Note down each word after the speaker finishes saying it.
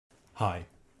Hi.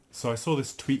 So I saw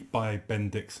this tweet by Ben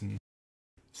Dixon,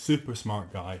 super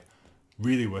smart guy,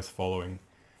 really worth following,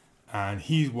 and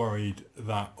he's worried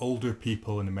that older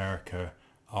people in America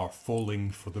are falling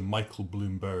for the Michael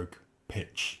Bloomberg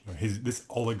pitch, this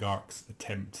oligarch's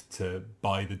attempt to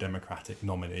buy the Democratic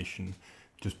nomination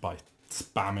just by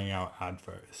spamming out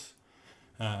adverts.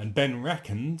 And Ben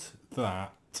reckoned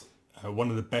that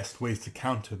one of the best ways to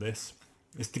counter this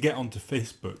is to get onto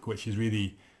Facebook, which is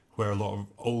really where a lot of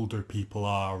older people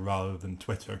are rather than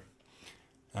Twitter.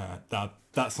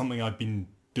 That's something I've been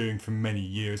doing for many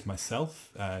years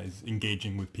myself, is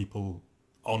engaging with people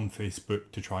on Facebook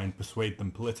to try and persuade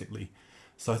them politically.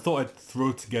 So I thought I'd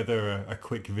throw together a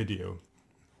quick video.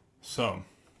 So,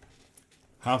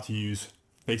 how to use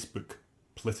Facebook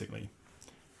politically.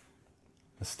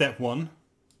 Step 1,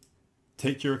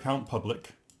 take your account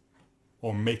public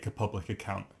or make a public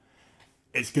account.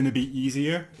 It's going to be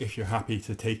easier if you're happy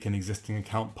to take an existing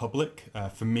account public.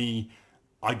 For me,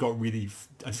 I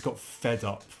just got fed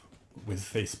up with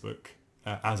Facebook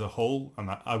as a whole,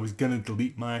 and I was going to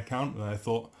delete my account, and I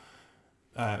thought,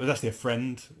 it was actually a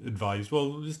friend advised,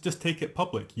 well, just take it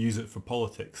public, use it for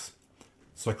politics.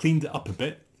 So I cleaned it up a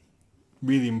bit.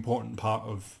 Really important part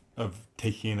of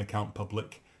taking an account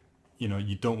public. You know,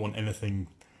 you don't want anything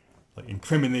like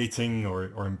incriminating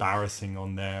or embarrassing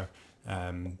on there.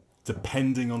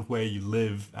 Depending on where you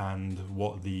live and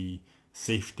what the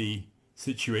safety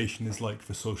situation is like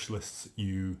for socialists,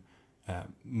 you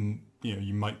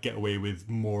might get away with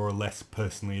more or less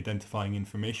personally identifying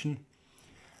information.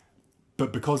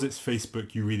 But because it's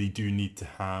Facebook, you really do need to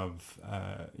have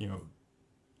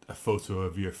a photo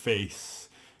of your face.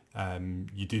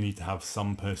 You do need to have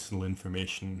some personal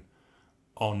information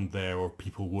on there, or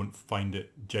people won't find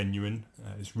it genuine.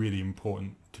 It's really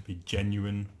important to be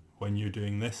genuine when you're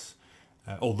doing this,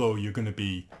 although you're going to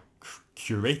be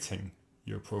curating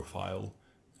your profile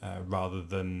rather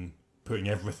than putting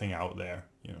everything out there.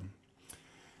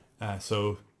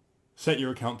 So set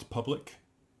your account to public,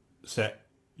 set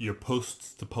your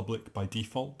posts to public by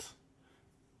default,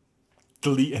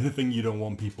 delete anything you don't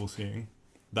want people seeing.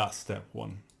 That's step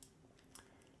 1.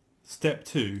 Step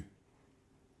 2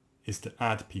 is to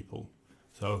add people.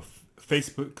 So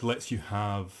Facebook lets you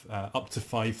have up to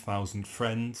 5,000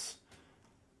 friends.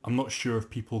 I'm not sure if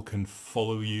people can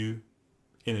follow you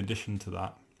in addition to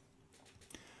that.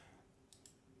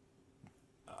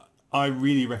 I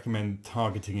really recommend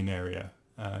targeting an area,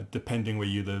 depending where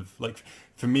you live. Like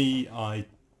for me, I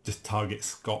just target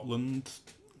Scotland.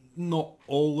 Not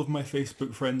all of my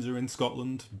Facebook friends are in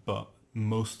Scotland, but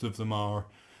most of them are.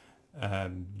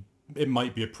 It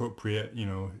might be appropriate,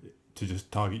 to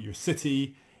just target your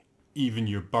city, even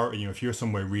your bar. If you're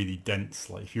somewhere really dense,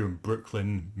 like if you're in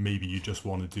Brooklyn, maybe you just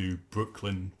want to do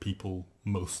Brooklyn people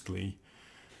mostly.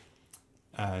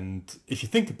 And if you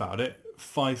think about it,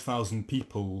 5,000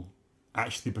 people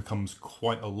actually becomes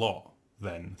quite a lot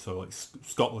then. So like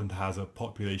Scotland has a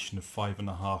population of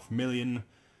 5.5 million.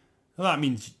 And that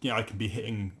means I can be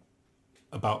hitting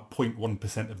about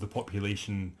 0.1% of the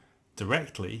population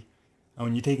directly. And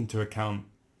when you take into account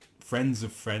friends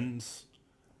of friends,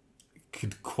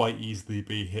 could quite easily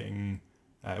be hitting,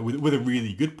 with a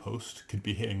really good post, could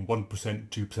be hitting 1%,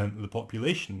 2% of the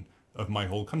population of my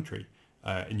whole country.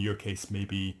 In your case,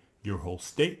 maybe your whole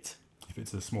state, if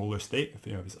it's a smaller state. If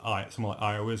it's somewhere like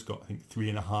Iowa's got, I think,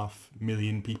 3.5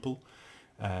 million people.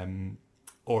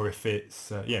 Or if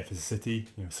it's if it's a city,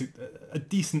 a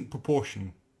decent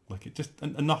proportion, like it just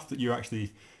enough that you're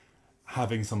actually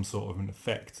having some sort of an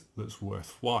effect that's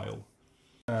worthwhile.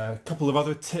 A couple of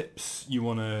other tips: you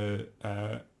want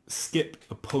to skip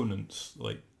opponents.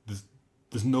 Like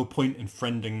there's no point in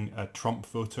friending a Trump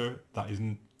voter. That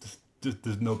isn't.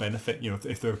 There's no benefit.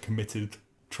 If they're a committed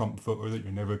Trump voter that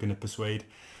you're never going to persuade.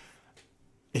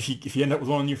 If you end up with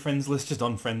one on your friends list, just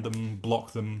unfriend them,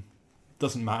 block them.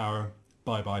 Doesn't matter.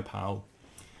 Bye bye, pal.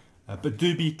 But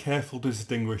do be careful to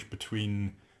distinguish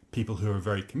between people who are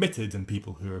very committed and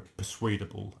people who are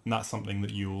persuadable, and that's something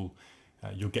that you'll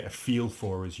get a feel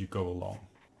for as you go along.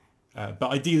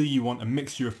 But ideally you want a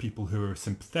mixture of people who are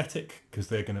sympathetic, because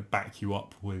they're going to back you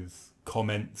up with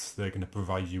comments, they're going to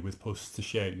provide you with posts to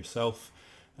share yourself,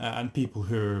 and people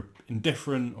who are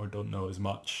indifferent or don't know as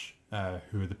much,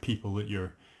 who are the people that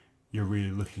you're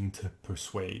really looking to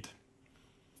persuade.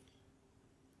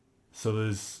 So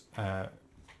there's,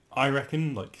 I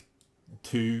reckon, like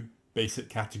 2 basic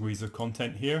categories of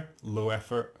content here: low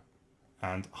effort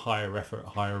and higher effort,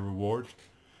 higher reward.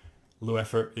 Low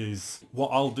effort is what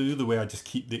I'll do, the way I just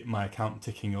keep my account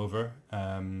ticking over.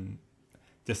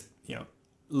 Just,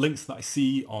 links that I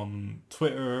see on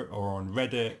Twitter or on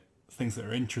Reddit, things that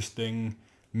are interesting,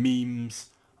 memes.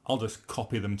 I'll just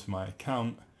copy them to my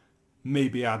account,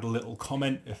 maybe add a little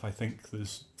comment if I think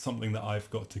there's something that I've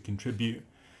got to contribute.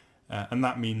 And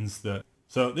that means that,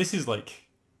 so this is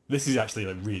actually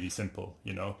like really simple,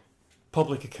 you know,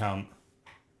 public account,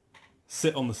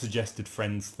 sit on the suggested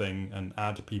friends thing and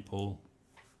add people,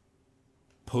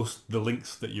 post the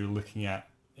links that you're looking at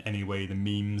anyway, the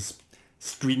memes,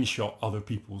 screenshot other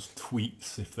people's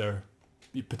tweets if they're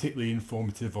particularly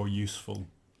informative or useful.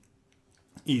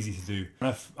 Easy to do.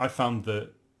 And I found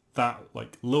that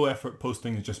like low effort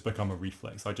posting has just become a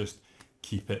reflex. I just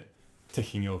keep it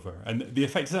ticking over, and the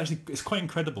effect is actually, it's quite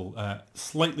incredible.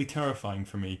 Slightly terrifying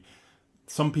for me.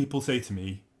 Some people say to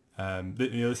me,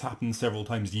 this happens several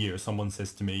times a year. Someone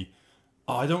says to me,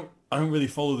 oh, I don't really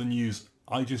follow the news.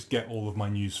 I just get all of my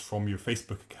news from your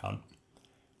Facebook account.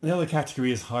 The other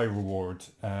category is high reward,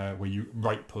 where you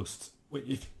write posts.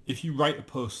 If you write a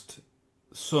post,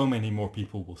 so many more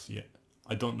people will see it.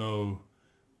 I don't know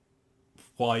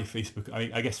why Facebook,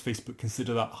 I guess Facebook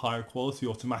consider that higher quality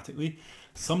automatically.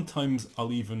 Sometimes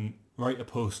I'll even write a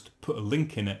post, put a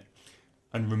link in it,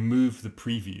 and remove the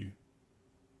preview.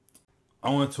 I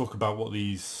want to talk about what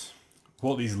these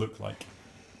look like.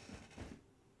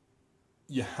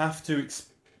 You have to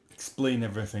explain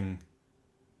everything,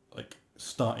 like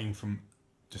starting from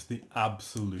just the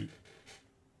absolute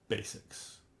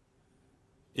basics.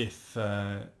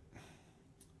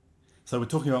 So we're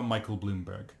talking about Michael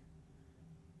Bloomberg.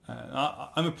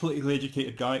 I'm a politically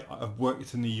educated guy. I've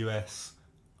worked in the US.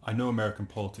 I know American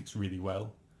politics really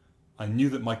well. I knew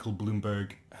that Michael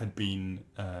Bloomberg had been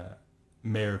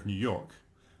mayor of New York.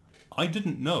 I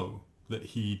didn't know that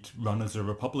he'd run as a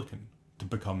Republican to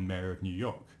become mayor of New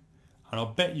York. And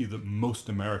I'll bet you that most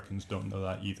Americans don't know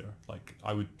that either. Like,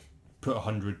 I would put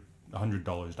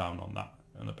 $100 down on that,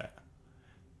 on a bet.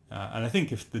 And I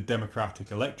think if the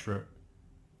Democratic electorate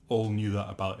all knew that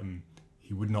about him,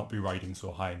 he would not be riding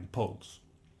so high in the polls.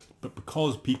 But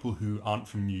because people who aren't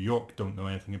from New York don't know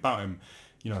anything about him,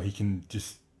 you know, he can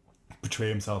just portray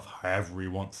himself however he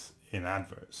wants in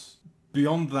adverts.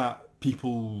 Beyond that,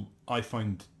 people, I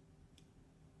find,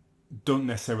 don't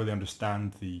necessarily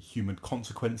understand the human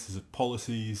consequences of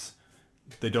policies.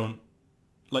 They don't,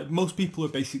 like, most people are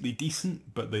basically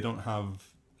decent, but they don't have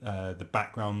the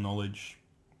background knowledge.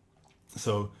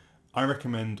 So I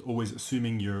recommend always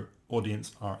assuming your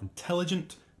audience are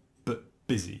intelligent but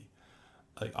busy.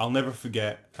 Like, I'll never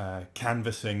forget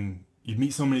canvassing. You'd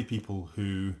meet so many people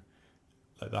who,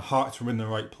 like, their hearts were in the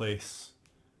right place.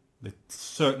 They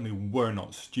certainly were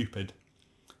not stupid.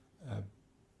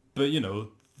 But, you know,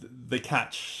 they've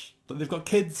got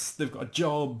kids, they've got a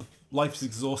job, life's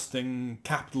exhausting,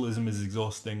 capitalism is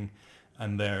exhausting,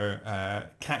 and they're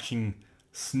catching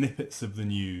snippets of the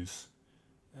news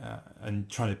and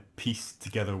trying to piece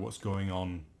together what's going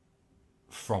on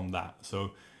from that.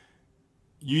 So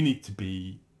you need to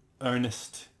be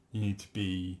earnest, you need to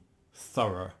be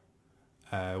thorough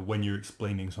when you're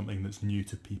explaining something that's new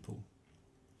to people.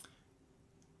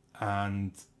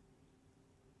 And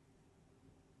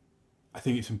I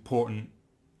think it's important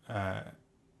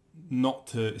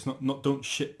don't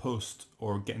shitpost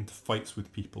or get into fights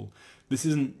with people. This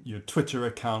isn't your Twitter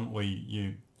account where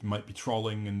you might be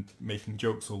trolling and making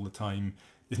jokes all the time.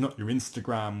 It's not your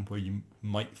Instagram where you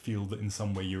might feel that in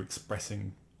some way you're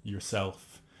expressing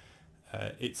yourself.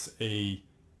 It's a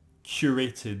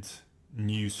curated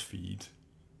news feed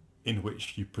in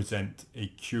which you present a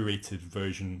curated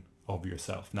version of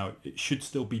yourself. Now, it should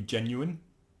still be genuine.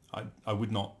 I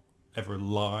would not ever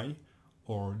lie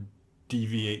or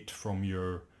deviate from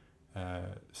your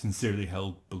sincerely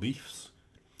held beliefs.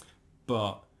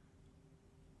 But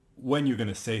when you're going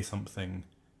to say something,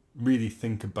 really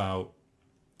think about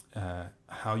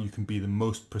how you can be the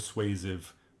most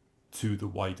persuasive to the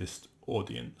widest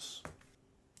audience.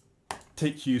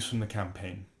 Take cues from the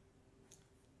campaign.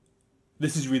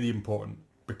 This is really important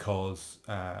because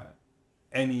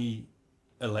any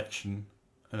election,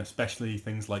 and especially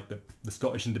things like the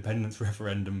Scottish independence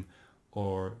referendum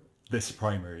or this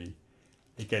primary,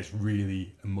 it gets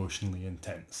really emotionally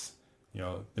intense. You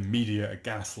know, the media are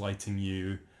gaslighting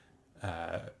you,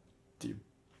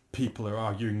 people are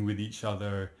arguing with each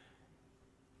other,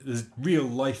 there's real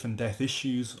life and death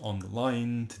issues on the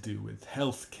line to do with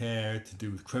healthcare, to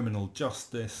do with criminal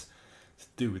justice, to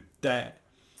do with debt.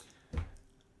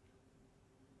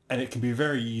 And it can be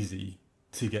very easy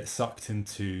to get sucked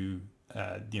into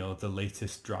the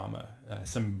latest drama.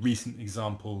 Some recent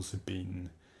examples have been,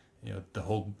 the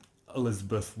whole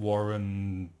Elizabeth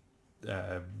Warren,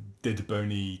 did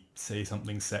Bernie say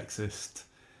something sexist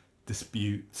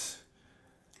dispute.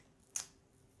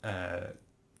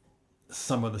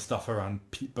 Some of the stuff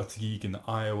around Pete Buttigieg in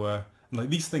Iowa. Like,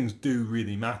 these things do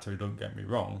really matter, don't get me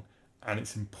wrong, and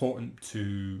it's important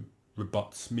to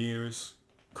rebut smears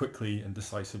quickly and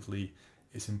decisively.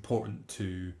 It's important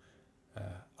to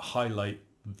highlight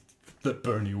that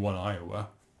Bernie won Iowa,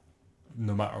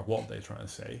 no matter what they're trying to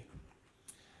say.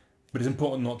 But it's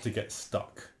important not to get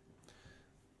stuck.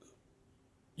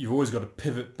 You've always got to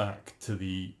pivot back to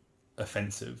the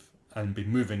offensive and be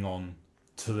moving on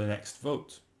to the next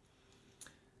vote.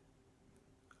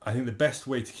 I think the best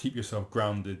way to keep yourself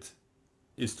grounded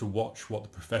is to watch what the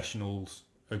professionals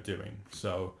are doing.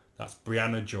 So that's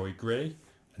Brianna Joy Gray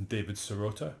and David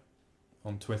Sirota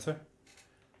on Twitter.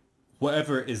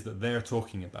 Whatever it is that they're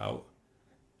talking about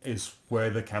is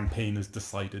where the campaign has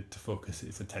decided to focus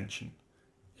its attention.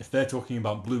 If they're talking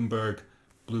about Bloomberg,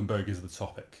 Bloomberg is the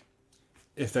topic.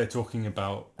 If they're talking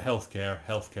about healthcare,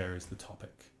 healthcare is the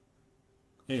topic.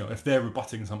 You know, if they're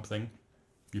rebutting something,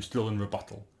 you're still in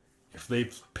rebuttal. If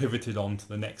they've pivoted on to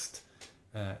the next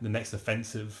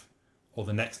offensive or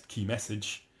the next key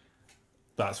message,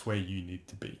 that's where you need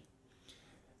to be.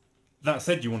 That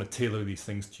said, you want to tailor these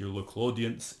things to your local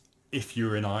audience. If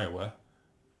you're in Iowa,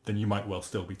 then you might well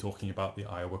still be talking about the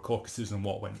Iowa caucuses and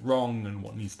what went wrong and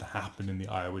what needs to happen in the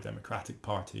Iowa Democratic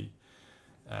Party.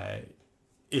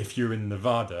 If you're in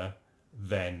Nevada,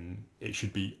 then it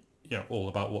should be, you know, all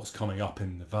about what's coming up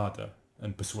in Nevada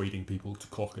and persuading people to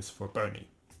caucus for Bernie.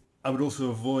 I would also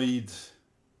avoid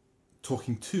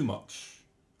talking too much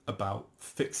about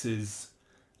fixes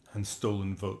and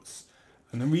stolen votes.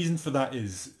 And the reason for that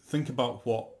is, think about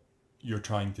what you're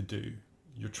trying to do.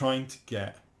 You're trying to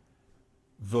get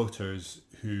voters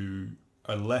who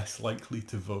are less likely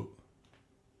to vote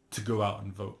to go out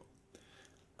and vote.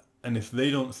 And if they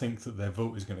don't think that their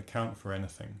vote is going to count for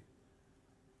anything,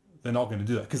 they're not going to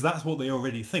do that. Because that's what they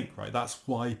already think, right? That's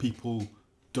why people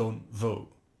don't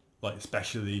vote. Like,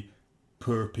 especially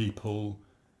poor people,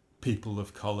 people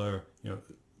of colour, you know,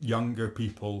 younger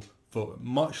people vote at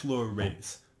much lower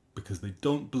rates because they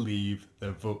don't believe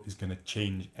their vote is going to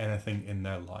change anything in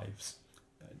their lives.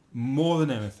 More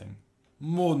than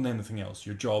anything else,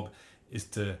 your job is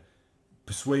to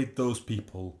persuade those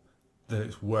people that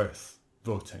it's worth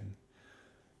voting.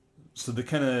 So the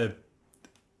kind of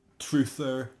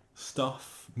truther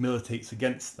stuff militates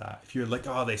against that. If you're like,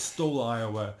 oh, they stole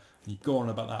Iowa, and you go on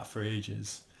about that for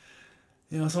ages,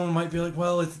 you know, someone might be like,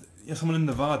 well, someone in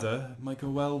Nevada might go,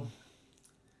 well,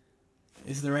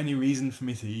 is there any reason for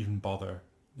me to even bother?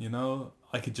 You know,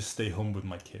 I could just stay home with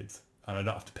my kids and I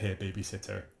don't have to pay a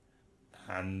babysitter,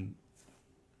 and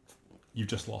you've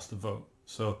just lost a vote.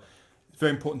 So it's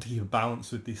very important to keep a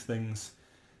balance with these things.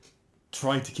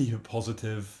 Try to keep it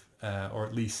positive, or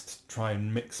at least try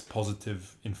and mix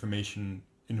positive information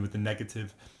in with the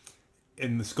negative.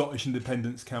 In the Scottish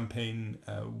independence campaign,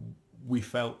 we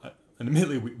felt, and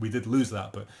admittedly we did lose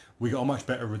that, but we got a much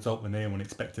better result than anyone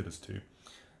expected us to.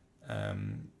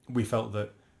 We felt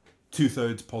that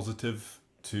 2/3 positive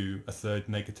to 1/3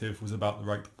 negative was about the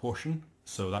right proportion.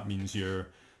 So that means you're,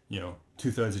 you know,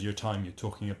 2/3 of your time you're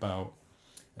talking about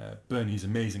Bernie's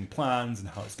amazing plans and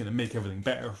how it's going to make everything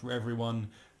better for everyone.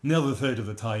 And the other third of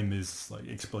the time is like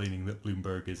explaining that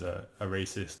Bloomberg is a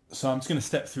racist. So I'm just going to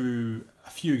step through a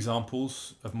few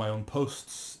examples of my own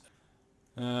posts.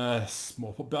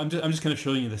 Small, but I'm just kind of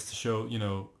showing you this to show, you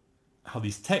know, how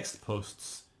these text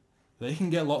posts, they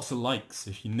can get lots of likes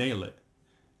if you nail it,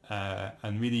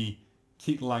 and really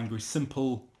keep the language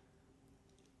simple,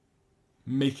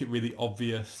 make it really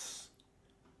obvious.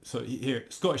 So here,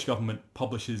 Scottish Government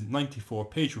publishes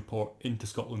 94-page report into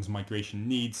Scotland's migration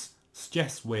needs,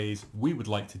 suggests ways we would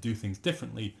like to do things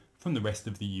differently from the rest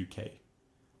of the UK.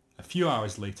 A few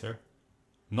hours later,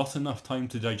 not enough time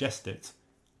to digest it,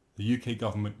 the UK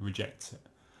government rejects it.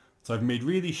 So I've made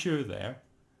really sure there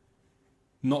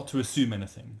not to assume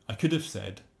anything. I could have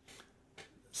said,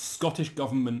 Scottish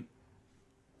Government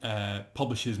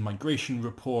publishes migration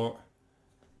report,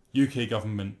 UK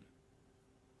Government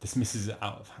dismisses it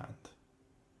out of hand.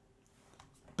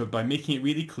 But by making it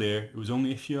really clear, it was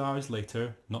only a few hours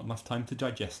later, not enough time to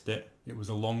digest it, it was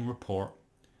a long report.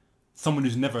 Someone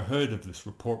who's never heard of this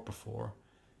report before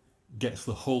gets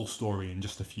the whole story in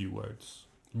just a few words.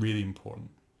 Really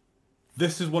important.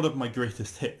 This is one of my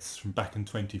greatest hits from back in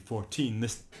 2014.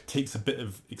 This takes a bit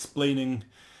of explaining,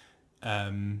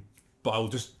 but I'll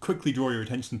just quickly draw your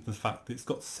attention to the fact that it's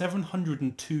got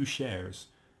 702 shares.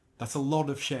 That's a lot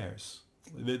of shares.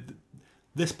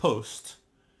 This post,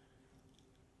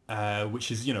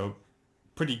 which is, you know,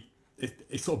 pretty,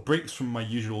 it sort of breaks from my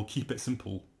usual keep it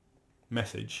simple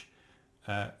message.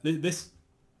 This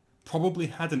probably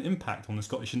had an impact on the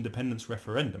Scottish independence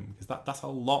referendum, because that's a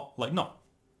lot, like, not,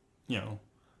 you know,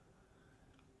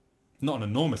 not an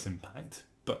enormous impact,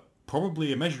 but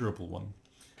probably a measurable one.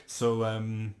 So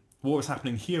what was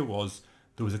happening here was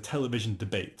there was a television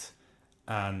debate,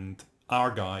 and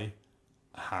our guy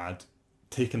had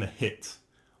taken a hit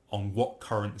on what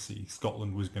currency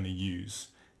Scotland was going to use.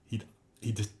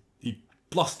 He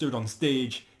blustered on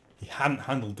stage. He hadn't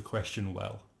handled the question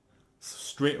well. So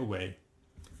straight away,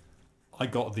 I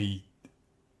got the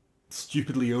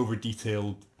stupidly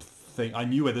over-detailed thing. I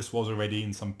knew where this was already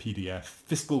in some PDF.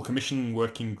 Fiscal Commission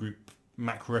Working Group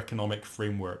Macroeconomic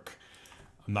Framework.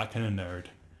 I'm that kind of nerd.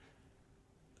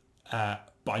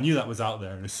 But I knew that was out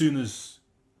there, and as soon as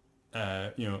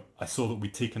I saw that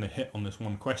we'd taken a hit on this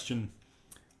one question,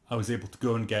 I was able to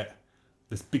go and get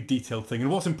this big detailed thing. And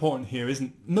what's important here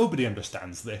isn't nobody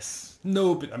understands this.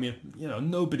 Nobody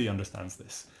understands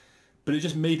this. But it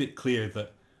just made it clear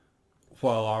that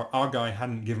while our guy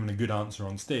hadn't given a good answer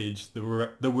on stage, there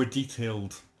were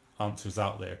detailed answers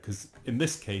out there. Because in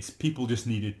this case, people just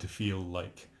needed to feel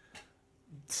like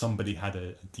somebody had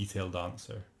a detailed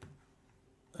answer.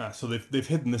 So they've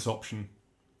hidden this option.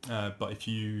 But if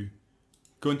you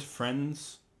go into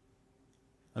Friends,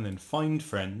 and then Find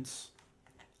Friends,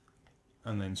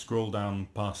 and then scroll down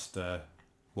past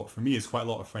what for me is quite a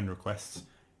lot of friend requests,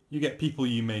 you get people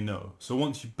you may know. So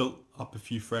once you've built up a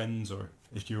few friends, or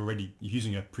if you're already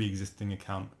using a pre-existing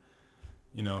account,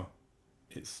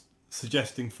 it's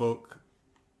suggesting folk.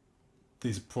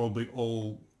 These are probably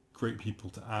all great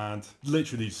people to add.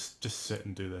 Literally just sit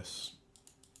and do this.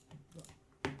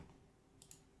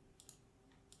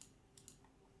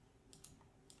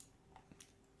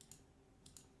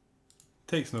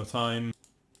 Takes no time.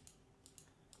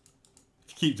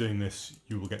 If you keep doing this,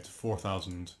 you will get to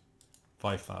 4,000,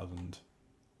 5,000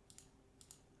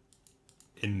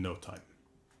 in no time.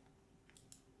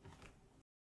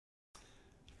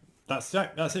 That's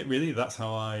it really. That's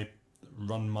how I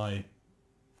run my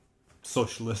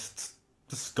socialist,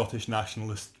 Scottish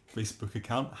nationalist Facebook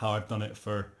account. How I've done it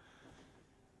for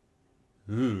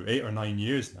 8 or 9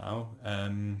 years now,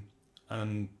 and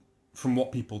from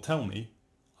what people tell me,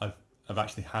 I've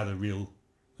actually had a real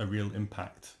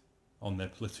impact on their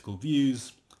political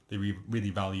views. They really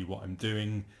value what I'm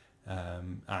doing,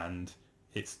 and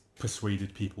it's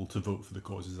persuaded people to vote for the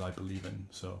causes I believe in.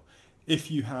 So if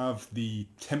you have the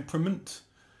temperament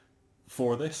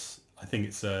for this, I think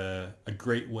it's a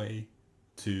great way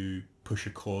to push a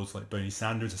cause like Bernie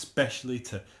Sanders, especially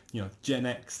to Gen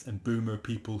X and Boomer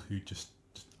people who just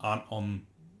aren't on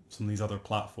some of these other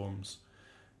platforms.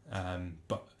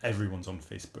 But everyone's on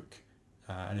Facebook.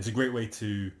 And it's a great way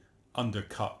to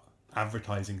undercut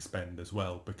advertising spend as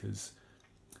well, because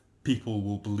people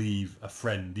will believe a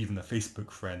friend, even a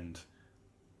Facebook friend,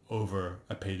 over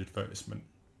a paid advertisement.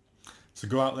 So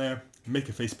go out there, make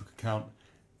a Facebook account,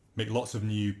 make lots of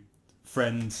new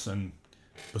friends, and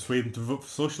persuade them to vote for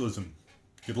socialism.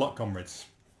 Good luck, comrades.